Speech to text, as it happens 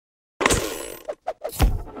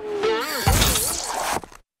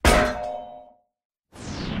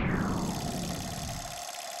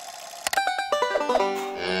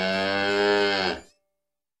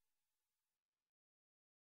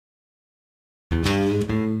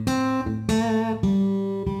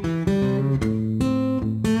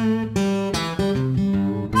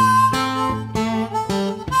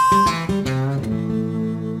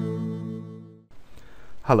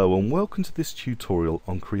Hello and welcome to this tutorial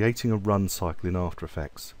on creating a run cycle in After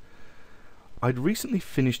Effects. I'd recently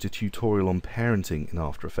finished a tutorial on parenting in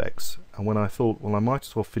After Effects, and when I thought, well, I might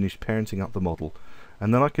as well finish parenting up the model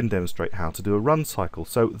and then I can demonstrate how to do a run cycle.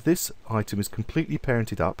 So this item is completely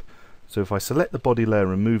parented up, so if I select the body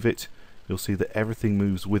layer and move it, you'll see that everything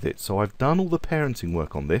moves with it. So I've done all the parenting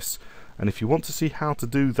work on this, and if you want to see how to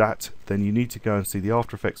do that, then you need to go and see the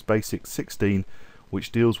After Effects Basics 16,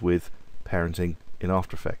 which deals with parenting in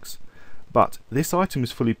After Effects. But this item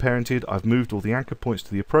is fully parented. I've moved all the anchor points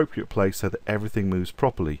to the appropriate place so that everything moves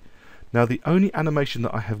properly. Now the only animation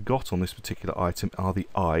that I have got on this particular item are the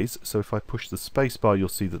eyes, so if I push the spacebar you'll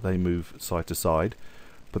see that they move side to side,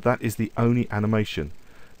 but that is the only animation.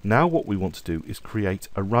 Now what we want to do is create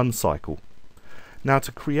a run cycle. Now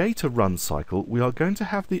to create a run cycle we are going to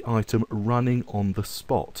have the item running on the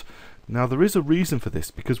spot. Now there is a reason for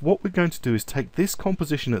this, because what we're going to do is take this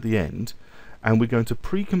composition at the end and we're going to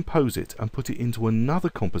pre-compose it and put it into another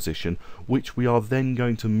composition which we are then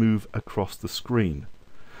going to move across the screen.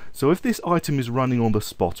 So if this item is running on the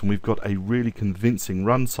spot and we've got a really convincing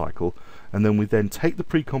run cycle, and then we then take the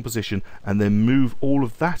pre-composition and then move all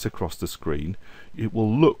of that across the screen, it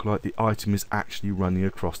will look like the item is actually running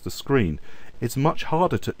across the screen. It's much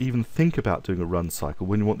harder to even think about doing a run cycle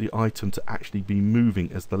when you want the item to actually be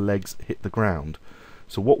moving as the legs hit the ground.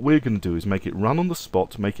 So what we're going to do is make it run on the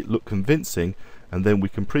spot, make it look convincing, and then we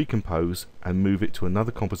can pre-compose and move it to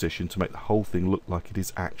another composition to make the whole thing look like it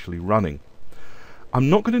is actually running. I'm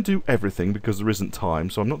not going to do everything because there isn't time,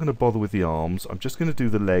 so I'm not going to bother with the arms. I'm just going to do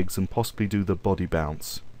the legs and possibly do the body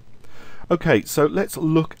bounce. Okay, so let's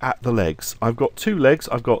look at the legs. I've got two legs.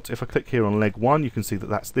 If I click here on leg 1, you can see that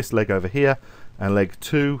that's this leg over here, and leg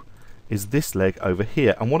 2 is this leg over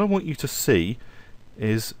here. And what I want you to see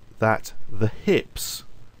is that the hips,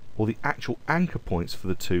 or the actual anchor points for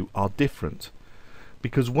the two, are different.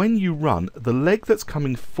 Because when you run, the leg that's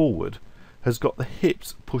coming forward has got the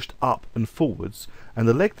hips pushed up and forwards, and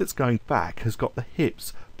the leg that's going back has got the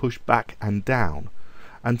hips pushed back and down.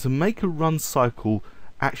 And to make a run cycle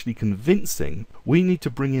actually convincing, we need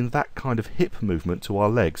to bring in that kind of hip movement to our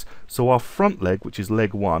legs. So our front leg, which is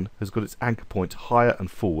leg 1, has got its anchor point higher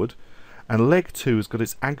and forward, and leg 2 has got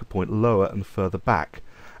its anchor point lower and further back.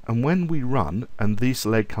 And when we run and this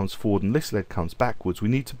leg comes forward and this leg comes backwards, we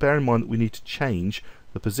need to bear in mind that we need to change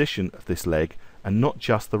the position of this leg and not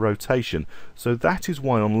just the rotation. So that is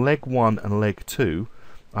why on leg 1 and leg 2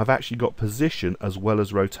 I've actually got position as well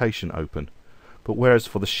as rotation open. But whereas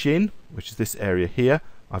for the shin, which is this area here,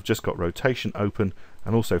 I've just got rotation open,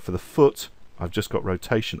 and also for the foot I've just got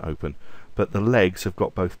rotation open. But the legs have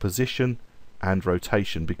got both position and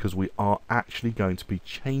rotation because we are actually going to be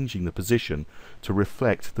changing the position to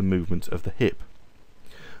reflect the movement of the hip.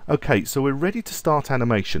 Okay, so we're ready to start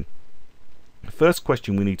animation. The first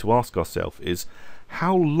question we need to ask ourselves is,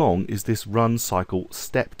 how long is this run cycle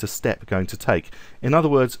step to step going to take? In other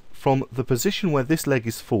words, from the position where this leg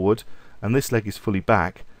is forward and this leg is fully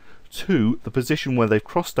back to the position where they've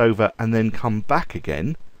crossed over and then come back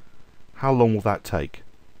again, how long will that take?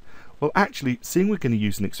 Well, actually, seeing we're going to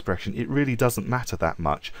use an expression, it really doesn't matter that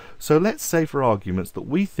much. So let's say for arguments that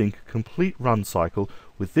we think a complete run cycle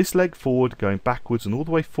with this leg forward, going backwards and all the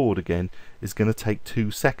way forward again, is going to take 2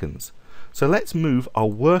 seconds. So let's move our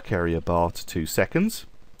work area bar to 2 seconds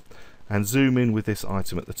and zoom in with this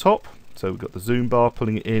item at the top. So we've got the zoom bar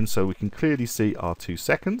pulling it in so we can clearly see our 2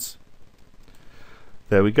 seconds.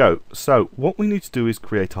 There we go. So what we need to do is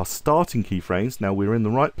create our starting keyframes. Now we're in the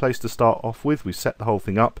right place to start off with. We've set the whole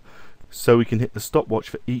thing up so we can hit the stopwatch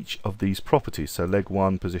for each of these properties. So leg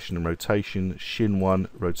 1, position and rotation, shin 1,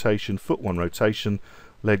 rotation, foot 1, rotation,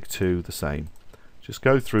 leg 2, the same. Just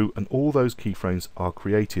go through and all those keyframes are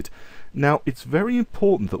created. Now it's very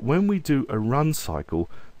important that when we do a run cycle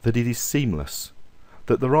that it is seamless,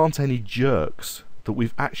 that there aren't any jerks, that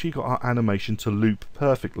we've actually got our animation to loop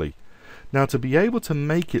perfectly. Now to be able to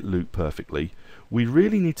make it loop perfectly, we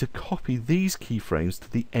really need to copy these keyframes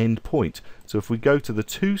to the end point. So if we go to the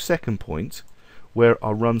 2 second point where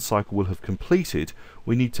our run cycle will have completed,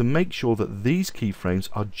 we need to make sure that these keyframes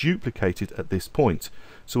are duplicated at this point.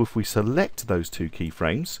 So if we select those 2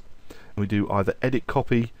 keyframes and we do either edit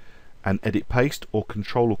copy and edit paste, or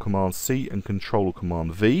Control or Command C and Control or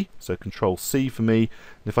Command V. So Control C for me,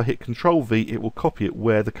 and if I hit Control V it will copy it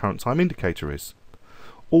where the current time indicator is.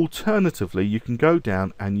 Alternatively, you can go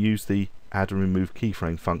down and use the add and remove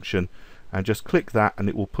keyframe function and just click that and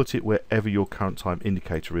it will put it wherever your current time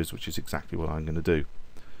indicator is, which is exactly what I'm going to do.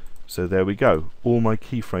 So there we go, all my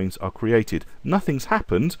keyframes are created. Nothing's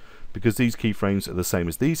happened because these keyframes are the same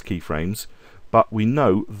as these keyframes, but we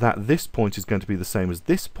know that this point is going to be the same as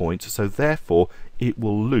this point, so therefore it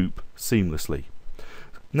will loop seamlessly.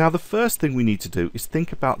 Now the first thing we need to do is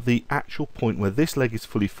think about the actual point where this leg is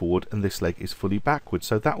fully forward and this leg is fully backward,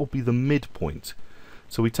 so that will be the midpoint.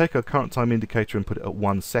 So we take our current time indicator and put it at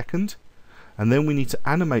 1 second, and then we need to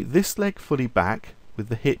animate this leg fully back with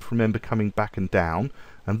the hip, remember, coming back and down,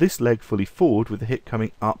 and this leg fully forward with the hip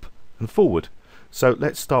coming up and forward. So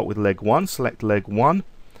let's start with leg 1, select leg 1,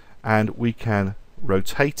 and we can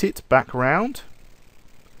rotate it back round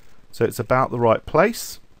so it's about the right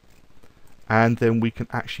place, and then we can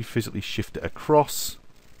actually physically shift it across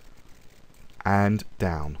and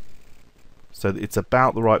down so that it's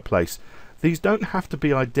about the right place. These don't have to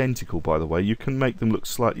be identical, by the way. You can make them look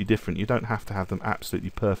slightly different. You don't have to have them absolutely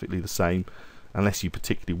perfectly the same unless you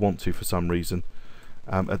particularly want to for some reason.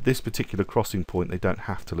 At this particular crossing point they don't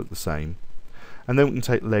have to look the same. And then we can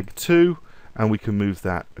take leg 2 and we can move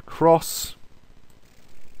that across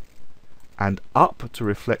and up to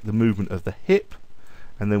reflect the movement of the hip,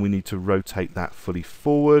 and then we need to rotate that fully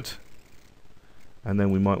forward, and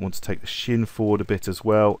then we might want to take the shin forward a bit as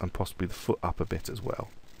well and possibly the foot up a bit as well.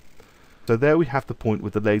 So there we have the point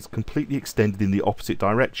with the legs completely extended in the opposite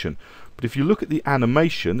direction. But if you look at the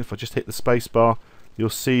animation, if I just hit the space bar, you'll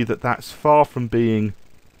see that that's far from being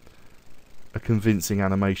a convincing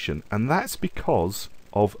animation, and that's because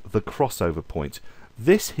of the crossover point.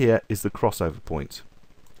 This here is the crossover point.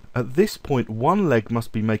 At this point one leg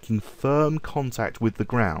must be making firm contact with the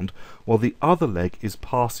ground while the other leg is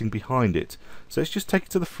passing behind it. So let's just take it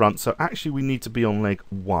to the front. So actually we need to be on leg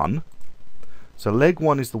 1. So leg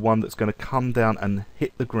 1 is the one that's going to come down and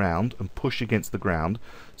hit the ground and push against the ground.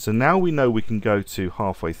 So now we know we can go to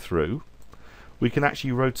halfway through. We can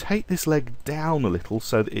actually rotate this leg down a little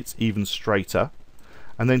so that it's even straighter,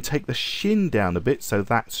 and then take the shin down a bit so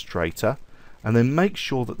that's straighter, and then make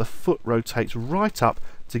sure that the foot rotates right up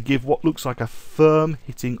to give what looks like a firm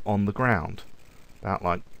hitting on the ground. About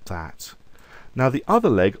like that. Now the other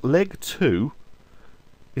leg, leg 2,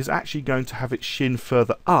 is actually going to have its shin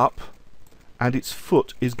further up and its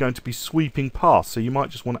foot is going to be sweeping past, so you might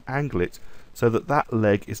just want to angle it so that that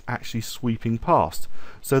leg is actually sweeping past,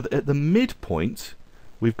 so that at the midpoint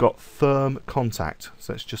we've got firm contact.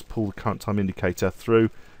 So let's just pull the current time indicator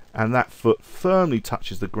through, and that foot firmly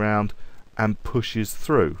touches the ground and pushes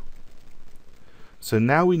through. So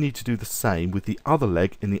now we need to do the same with the other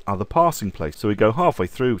leg in the other passing place. So we go halfway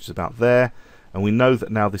through, which is about there, and we know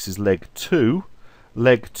that now this is leg 2.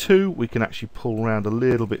 Leg 2 we can actually pull around a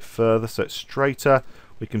little bit further so it's straighter.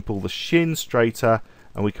 We can pull the shin straighter,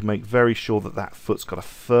 and we can make very sure that that foot's got a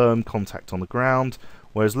firm contact on the ground.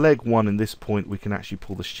 Whereas leg 1 in this point we can actually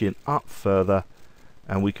pull the shin up further,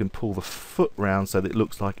 and we can pull the foot round so that it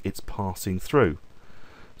looks like it's passing through.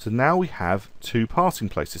 So now we have 2 passing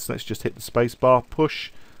places. So let's just hit the space bar,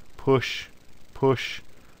 push, push, push,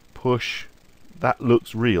 push. That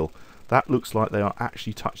looks real. That looks like they are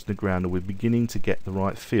actually touching the ground, and we're beginning to get the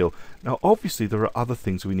right feel. Now obviously there are other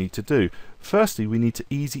things we need to do. Firstly, we need to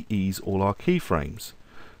easy ease all our keyframes.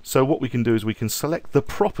 So what we can do is we can select the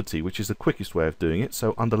property, which is the quickest way of doing it.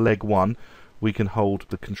 So under leg 1 we can hold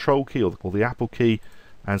the control key or the Apple key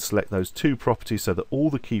and select those 2 properties so that all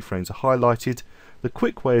the keyframes are highlighted. The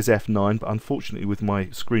quick way is F9, but unfortunately with my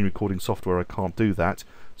screen recording software I can't do that.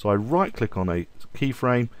 So I right click on a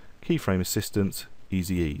keyframe, keyframe assistant,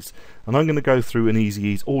 easy ease. And I'm going to go through and easy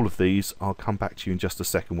ease all of these. I'll come back to you in just a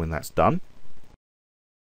second when that's done.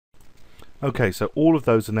 Okay, so all of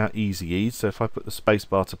those are now easy ease. So if I put the space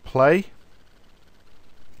bar to play,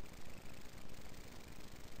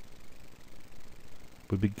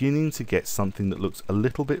 we're beginning to get something that looks a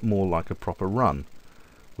little bit more like a proper run,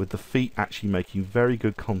 with the feet actually making very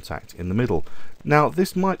good contact in the middle. Now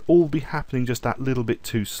this might all be happening just that little bit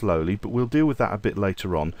too slowly, but we'll deal with that a bit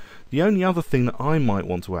later on. The only other thing that I might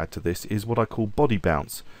want to add to this is what I call body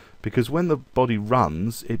bounce, because when the body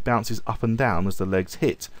runs it bounces up and down as the legs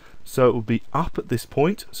hit. So it will be up at this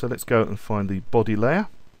point, so let's go and find the body layer.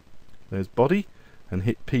 There's body, and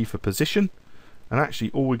hit P for position, and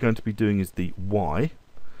actually all we're going to be doing is the Y.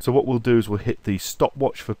 So what we'll do is we'll hit the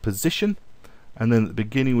stopwatch for position, and then at the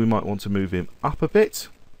beginning we might want to move him up a bit,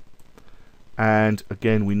 and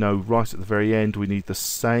again we know right at the very end we need the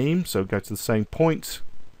same, so go to the same point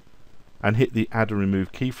and hit the add and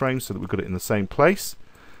remove keyframe so that we've got it in the same place.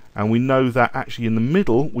 And we know that actually in the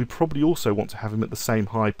middle we probably also want to have him at the same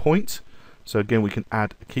high point. So again, we can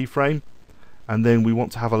add a keyframe, and then we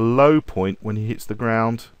want to have a low point when he hits the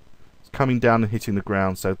ground. It's coming down and hitting the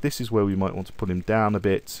ground, so this is where we might want to put him down a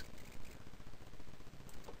bit.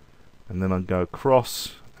 And then I'll go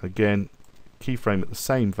across, again, keyframe at the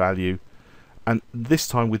same value. And this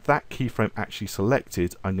time with that keyframe actually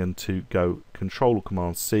selected, I'm going to go Control or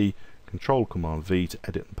Command C, Control or Command V to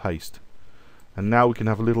edit and paste. And now we can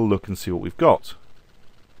have a little look and see what we've got.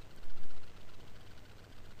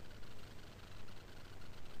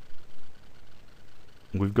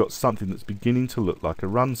 We've got something that's beginning to look like a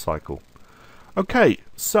run cycle. Okay,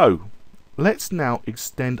 so let's now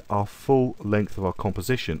extend our full length of our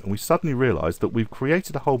composition, and we suddenly realize that we've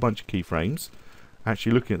created a whole bunch of keyframes.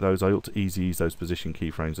 Actually, looking at those, I ought to easy ease those position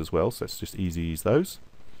keyframes as well, so let's just easy ease those.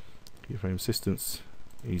 Keyframe assistance,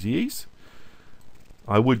 easy ease.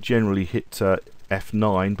 I would generally hit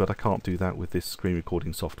F9, but I can't do that with this screen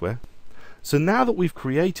recording software. So now that we've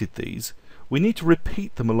created these, we need to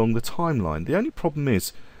repeat them along the timeline. The only problem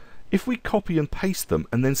is, if we copy and paste them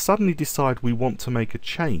and then suddenly decide we want to make a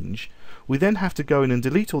change, we then have to go in and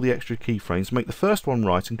delete all the extra keyframes, make the first one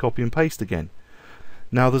right, and copy and paste again.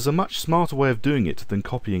 Now there's a much smarter way of doing it than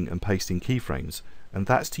copying and pasting keyframes, and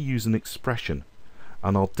that's to use an expression.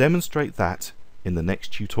 And I'll demonstrate that in the next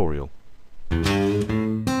tutorial.